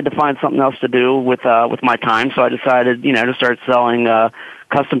 And then I had to find something else to do with my time, so I decided, to start selling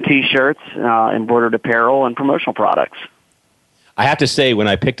custom T-shirts, embroidered apparel, and promotional products. I have to say, when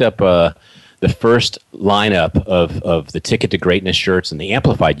I picked up the first lineup of the Ticket to Greatness shirts and the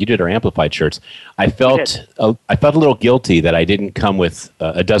Amplified, you did our Amplified shirts, I felt a little guilty that I didn't come with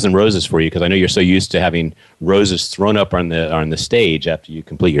a dozen roses for you, because I know you're so used to having roses thrown up on the stage after you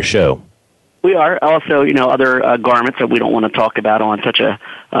complete your show. We are. Also, other garments that we don't want to talk about on such a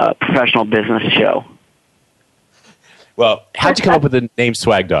professional business show. Well, how'd you come up with the name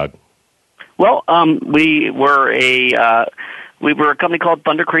Swag Dog? Well, we were a company called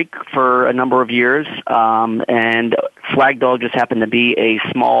Thunder Creek for a number of years, and Swag Dog just happened to be a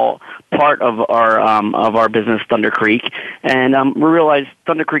small part of our business, Thunder Creek. And we realized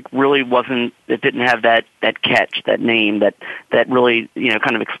Thunder Creek really didn't have that catch, that name that really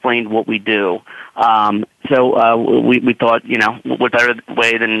kind of explained what we do. So we thought, what better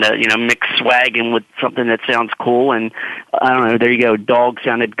way than mix swag in with something that sounds cool, and I don't know, there you go. Dog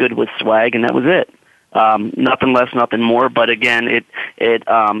sounded good with swag, and that was it. Nothing less, nothing more. But again,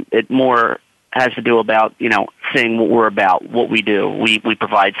 it more has to do about saying what we're about, what we do. We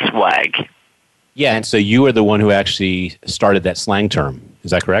provide swag. Yeah, and so you are the one who actually started that slang term.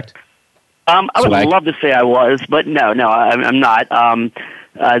 Is that correct? I would love to say I was, but no, I'm not.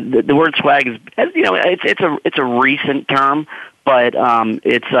 The word swag is, it's a recent term, but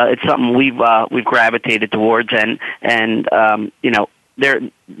it's something we've gravitated towards, and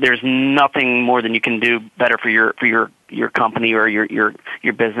there's nothing more than you can do better for your company or your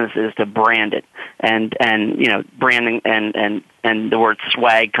business is to brand it, and branding and the word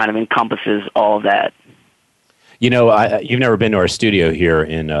swag kind of encompasses all of that. You've never been to our studio here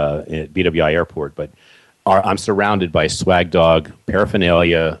in BWI Airport, but I'm surrounded by Swag Dog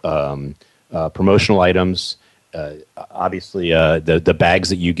paraphernalia, promotional items. Obviously, the bags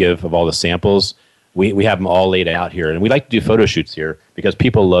that you give of all the samples, we have them all laid out here. And we like to do photo shoots here because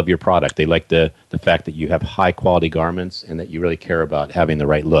people love your product. They like the fact that you have high-quality garments and that you really care about having the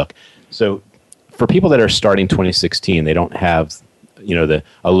right look. So for people that are starting 2016, they don't have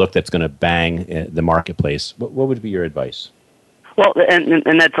a look that's going to bang the marketplace. What would be your advice? Well,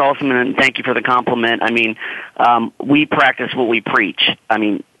 and that's awesome, and thank you for the compliment. I mean, we practice what we preach. I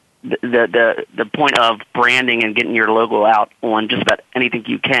mean, the point of branding and getting your logo out on just about anything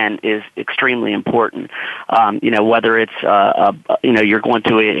you can is extremely important. Whether it's you're going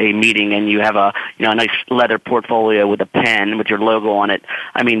to a meeting and you have a nice leather portfolio with a pen with your logo on it.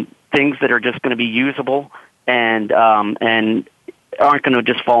 I mean, things that are just going to be usable and aren't going to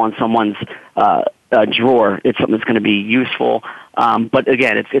just fall in someone's drawer. It's something that's going to be useful. But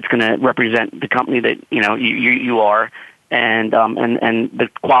again, it's going to represent the company that you are. And the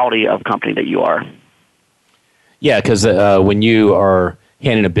quality of company that you are. Yeah, because when you are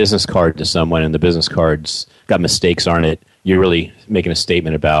handing a business card to someone and the business card's got mistakes on it, you're really making a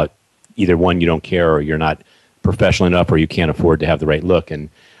statement about either one, you don't care, or you're not professional enough, or you can't afford to have the right look. And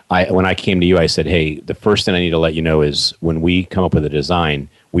when I came to you, I said, hey, the first thing I need to let you know is when we come up with a design,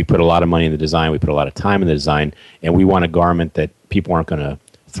 we put a lot of money in the design, we put a lot of time in the design, and we want a garment that people aren't going to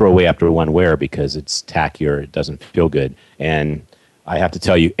throw away after one wear because it's tacky or it doesn't feel good. And I have to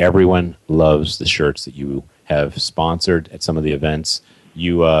tell you, everyone loves the shirts that you have sponsored at some of the events.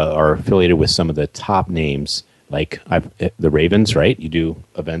 You are affiliated with some of the top names, like the Ravens, right? You do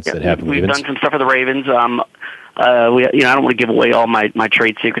events that have we've Ravens. Done some stuff for the Ravens. I don't want to give away all my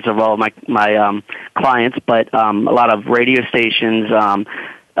trade secrets of all my clients, but a lot of radio stations,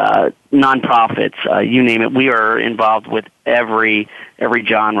 nonprofits, you name it. We are involved with every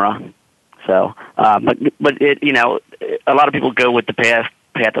genre. So, but it, a lot of people go with the path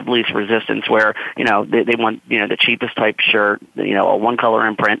of least resistance, where they want the cheapest type shirt, a one color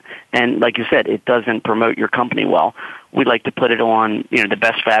imprint, and like you said, it doesn't promote your company well. We'd like to put it on the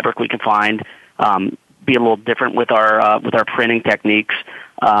best fabric we can find, be a little different with our printing techniques,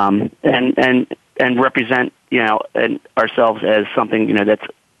 and represent ourselves as something that's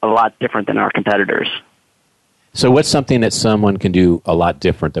a lot different than our competitors. So what's something that someone can do a lot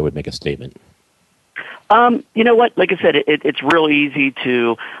different that would make a statement? You know what? Like I said, it's real easy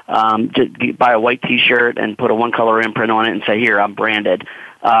to buy a white T-shirt and put a one-color imprint on it and say, here, I'm branded.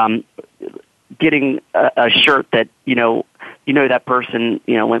 Getting a shirt that, that person,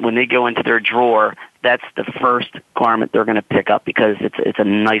 when they go into their drawer, that's the first garment they're going to pick up because it's a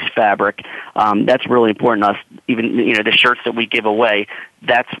nice fabric. That's really important to us. Even the shirts that we give away,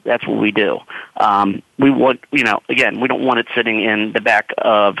 that's what we do. We want again, we don't want it sitting in the back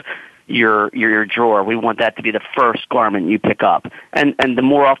of your drawer. We want that to be the first garment you pick up. And the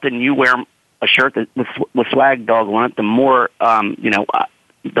more often you wear a shirt with Swag Dog on it, the more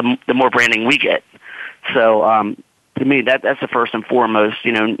the more branding we get. So. To me, that's the first and foremost.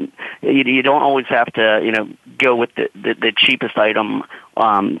 You don't always have to, go with the cheapest item.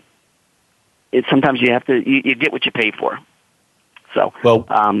 Sometimes you have to. You get what you pay for. So,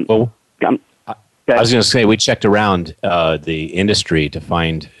 I was going to say we checked around the industry to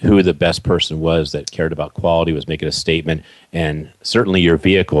find who the best person was that cared about quality, was making a statement, and certainly your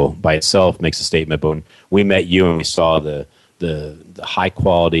vehicle by itself makes a statement. But when we met you and we saw the high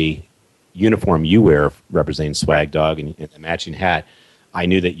quality uniform you wear representing Swag Dog and the matching hat, I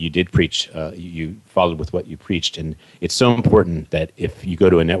knew that you did preach, you followed with what you preached. And it's so important that if you go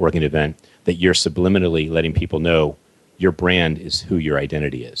to a networking event, that you're subliminally letting people know your brand is who your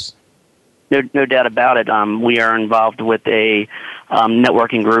identity is. No doubt about it. We are involved with a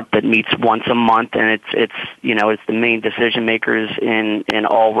networking group that meets once a month, and it's the main decision makers in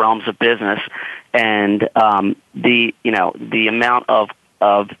all realms of business. And the amount of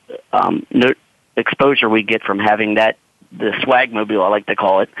exposure we get from having the Swagmobile, I like to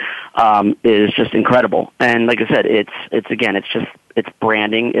call it, is just incredible. And like I said, it's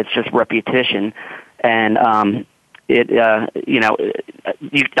branding, it's just repetition, and I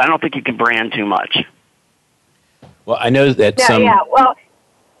don't think you can brand too much. Well, I know that Well,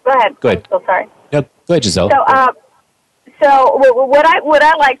 go ahead. Go ahead. I'm so sorry. No, go ahead, Giselle. So what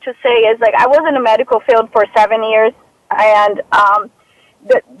I like to say is, like, I was in the medical field for 7 years, and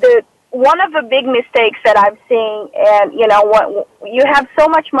one of the big mistakes that I've seen, and what you have so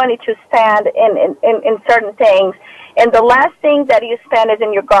much money to spend in certain things, and the last thing that you spend is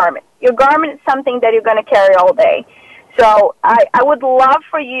in your garment. Your garment is something that you're going to carry all day. So I would love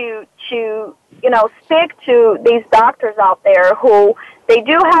for you to, speak to these doctors out there who they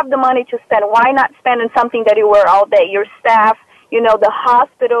do have the money to spend. Why not spend on something that you wear all day? Your staff, the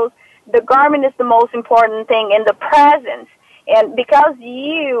hospitals, the garment is the most important thing, and the presence. And because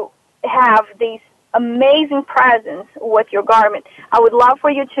you have these amazing presence with your garment, I would love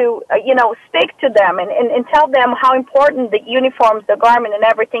for you to, speak to them and tell them how important the uniforms, the garment, and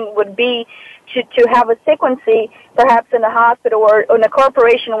everything would be to have a sequency, perhaps in a hospital or in a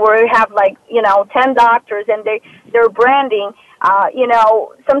corporation where you have 10 doctors and they're branding.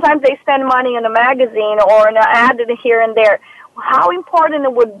 Sometimes they spend money in a magazine or in an ad here and there. How important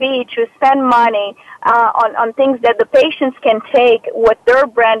it would be to spend money on things that the patients can take with their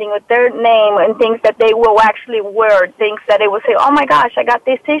branding, with their name, and things that they will actually wear, things that they will say, oh my gosh, I got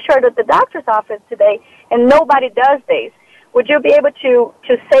this T-shirt at the doctor's office today, and nobody does this. Would you be able to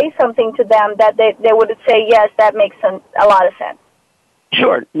say something to them that they would say, yes, that makes a lot of sense?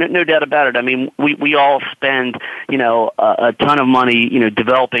 Sure, no doubt about it. I mean, we all spend, a ton of money,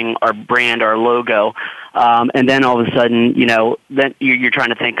 developing our brand, our logo, and then all of a sudden, then you're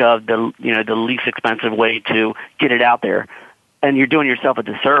trying to think of the least expensive way to get it out there, and you're doing yourself a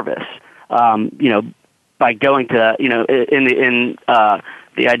disservice, by going to, in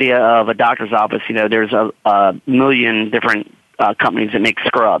the idea of a doctor's office, there's a million different companies that make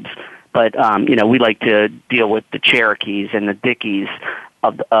scrubs. But, we like to deal with the Cherokees and the Dickies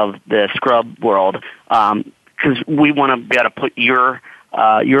of the scrub world, because we want to be able to put your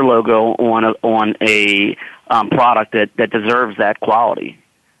logo on a product that deserves that quality.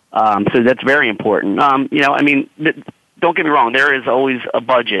 So that's very important. Don't get me wrong. There is always a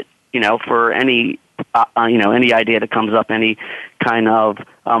budget, for any idea that comes up, any kind of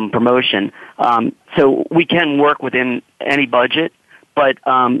promotion. So we can work within any budget. But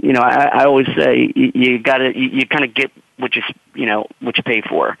I always say you kind of get what you pay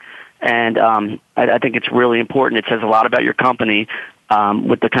for, and I think it's really important. It says a lot about your company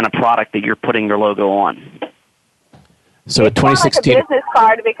with the kind of product that you're putting your logo on. So it's 2016, more like a business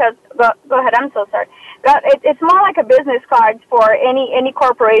card because go ahead. I'm so sorry. It's more like a business card for any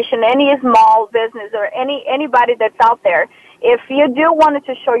corporation, any small business, or anybody that's out there. If you do want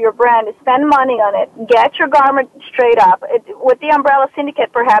to show your brand, spend money on it. Get your garment straight up. With the Umbrella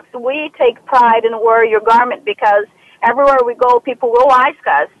Syndicate, perhaps, we take pride in wearing your garment because everywhere we go, people will ask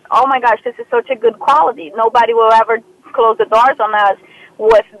us, oh, my gosh, this is such a good quality. Nobody will ever close the doors on us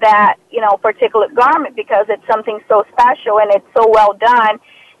with that, particular garment because it's something so special and it's so well done.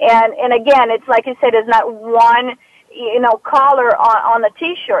 And again, it's like you said, it's not one, color on a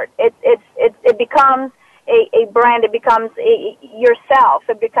T-shirt. It becomes a brand. It becomes yourself.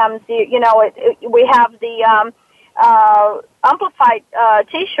 It becomes we have the Amplified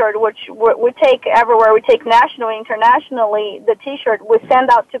T-shirt, which we take everywhere. We take nationally, internationally. The T-shirt we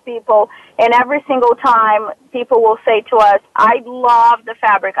send out to people, and every single time people will say to us, "I love the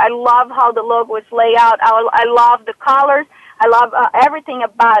fabric. I love how the logo is laid out. I love the colors. I love everything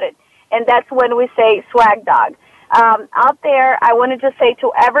about it." And that's when we say Swag Dog. Out there, I wanted to say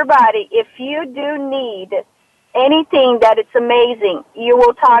to everybody, if you do need anything that it's amazing, you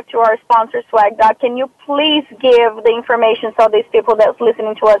will talk to our sponsor, Swag Dog. Can you please give the information so these people that's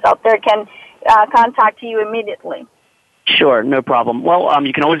listening to us out there can contact you immediately? Sure, no problem. Well,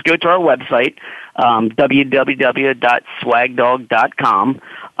 you can always go to our website, www.swagdog.com.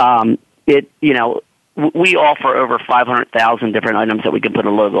 We offer over 500,000 different items that we can put a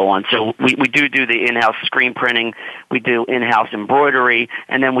logo on. So we do the in-house screen printing, we do in-house embroidery,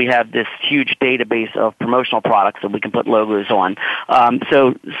 and then we have this huge database of promotional products that we can put logos on.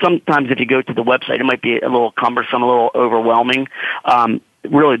 So sometimes if you go to the website, it might be a little cumbersome, a little overwhelming.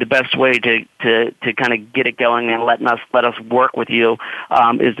 Really, the best way to kind of get it going and let us work with you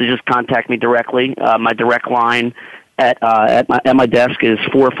is to just contact me directly. My direct line at my desk is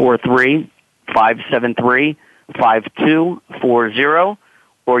 443-573-5240,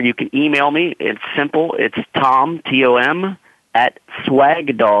 or you can email me. It's simple. It's Tom, T-O-M, at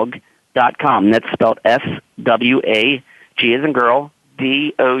swagdog.com. That's spelled S-W-A, G as in girl,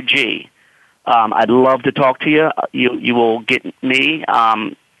 D-O-G. I'd love to talk to you. You will get me.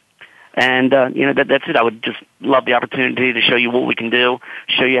 That's it. I would just love the opportunity to show you what we can do,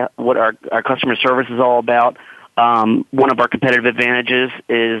 show you what our customer service is all about. One of our competitive advantages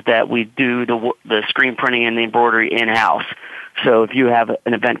is that we do the screen printing and the embroidery in-house. So if you have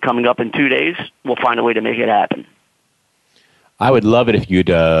an event coming up in 2 days, we'll find a way to make it happen. I would love it if you'd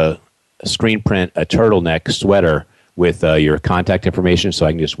screen print a turtleneck sweater with your contact information so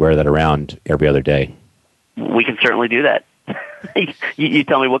I can just wear that around every other day? We can certainly do that. You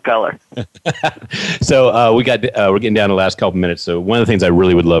tell me what color. So we're getting down to the last couple minutes. So one of the things I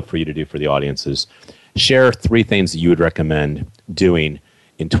really would love for you to do for the audience is share 3 things that you would recommend doing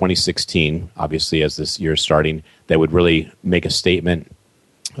in 2016, obviously as this year is starting, that would really make a statement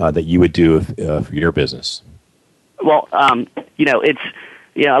that you would do for your business. Well, it's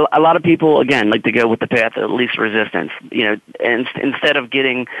a lot of people again like to go with the path of least resistance. And instead of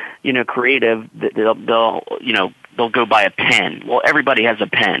getting creative, they'll go buy a pen. Well, everybody has a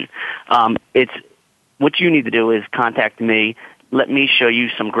pen. It's what you need to do is contact me. Let me show you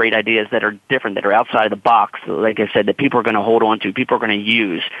some great ideas that are different, that are outside of the box, like I said, that people are going to hold on to, people are going to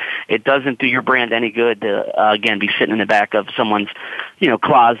use. It doesn't do your brand any good to, again, be sitting in the back of someone's,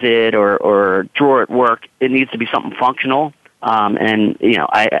 closet or drawer at work. It needs to be something functional.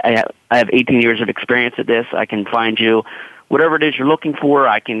 I have 18 years of experience at this. I can find you whatever it is you're looking for.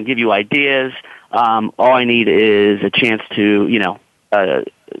 I can give you ideas. All I need is a chance to,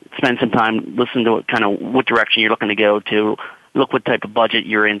 spend some time, listen to kind of what direction you're looking to go to, look what type of budget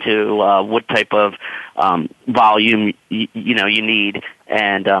you're into, what type of volume you need,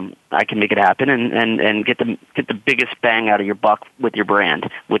 and I can make it happen and get the biggest bang out of your buck with your brand,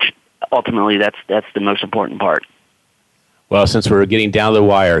 which ultimately that's the most important part. Well, since we're getting down to the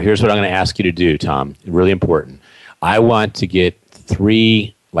wire, here's what I'm going to ask you to do, Tom. Really important. I want to get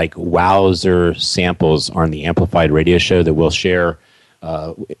 3 wowzer samples on the Amplified Radio Show that we'll share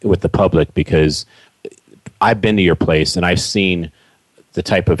with the public, because I've been to your place and I've seen the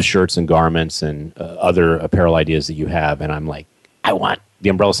type of shirts and garments and other apparel ideas that you have, and I'm like, I want the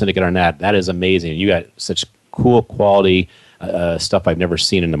Umbrella Syndicate on that. That is amazing. You got such cool quality stuff I've never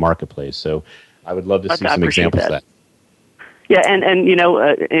seen in the marketplace. So I would love to see some examples of that. Yeah, and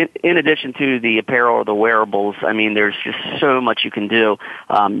in addition to the apparel or the wearables, I mean, there's just so much you can do.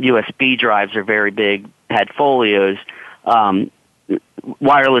 USB drives are very big, Padfolios,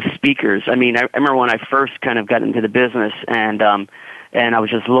 wireless speakers. I mean, I remember when I first kind of got into the business, and I was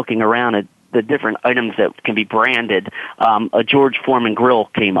just looking around at the different items that can be branded. A George Foreman grill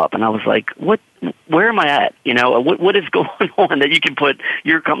came up, and I was like, where am I at? What is going on that you can put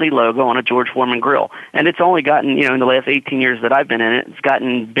your company logo on a George Foreman grill? And it's only gotten, in the last 18 years that I've been in it, it's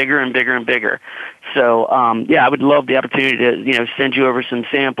gotten bigger and bigger and bigger. So, I would love the opportunity to, send you over some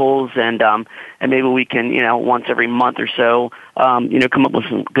samples, and maybe we can, once every month or so, come up with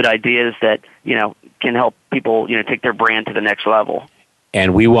some good ideas that, can help people, take their brand to the next level.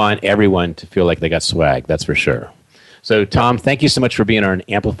 And we want everyone to feel like they got swag, that's for sure. So, Tom, thank you so much for being on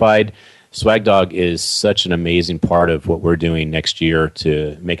Amplified. Swag Dog is such an amazing part of what we're doing next year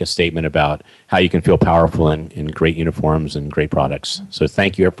to make a statement about how you can feel powerful in great uniforms and great products. So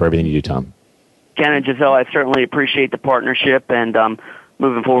thank you for everything you do, Tom. Ken and Giselle, I certainly appreciate the partnership, and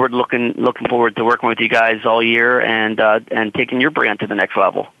moving forward, looking forward to working with you guys all year and taking your brand to the next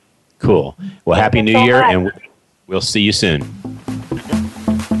level. Cool. Well, Happy New Year, and we'll see you soon.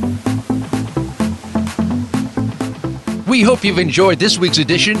 We hope you've enjoyed this week's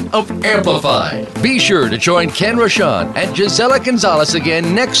edition of Amplified. Be sure to join Ken Rochon and Gisela Gonzalez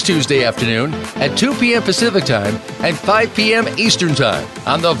again next Tuesday afternoon at 2 p.m. Pacific Time and 5 p.m. Eastern Time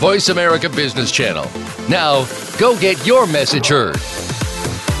on the Voice America Business Channel. Now, go get your message heard.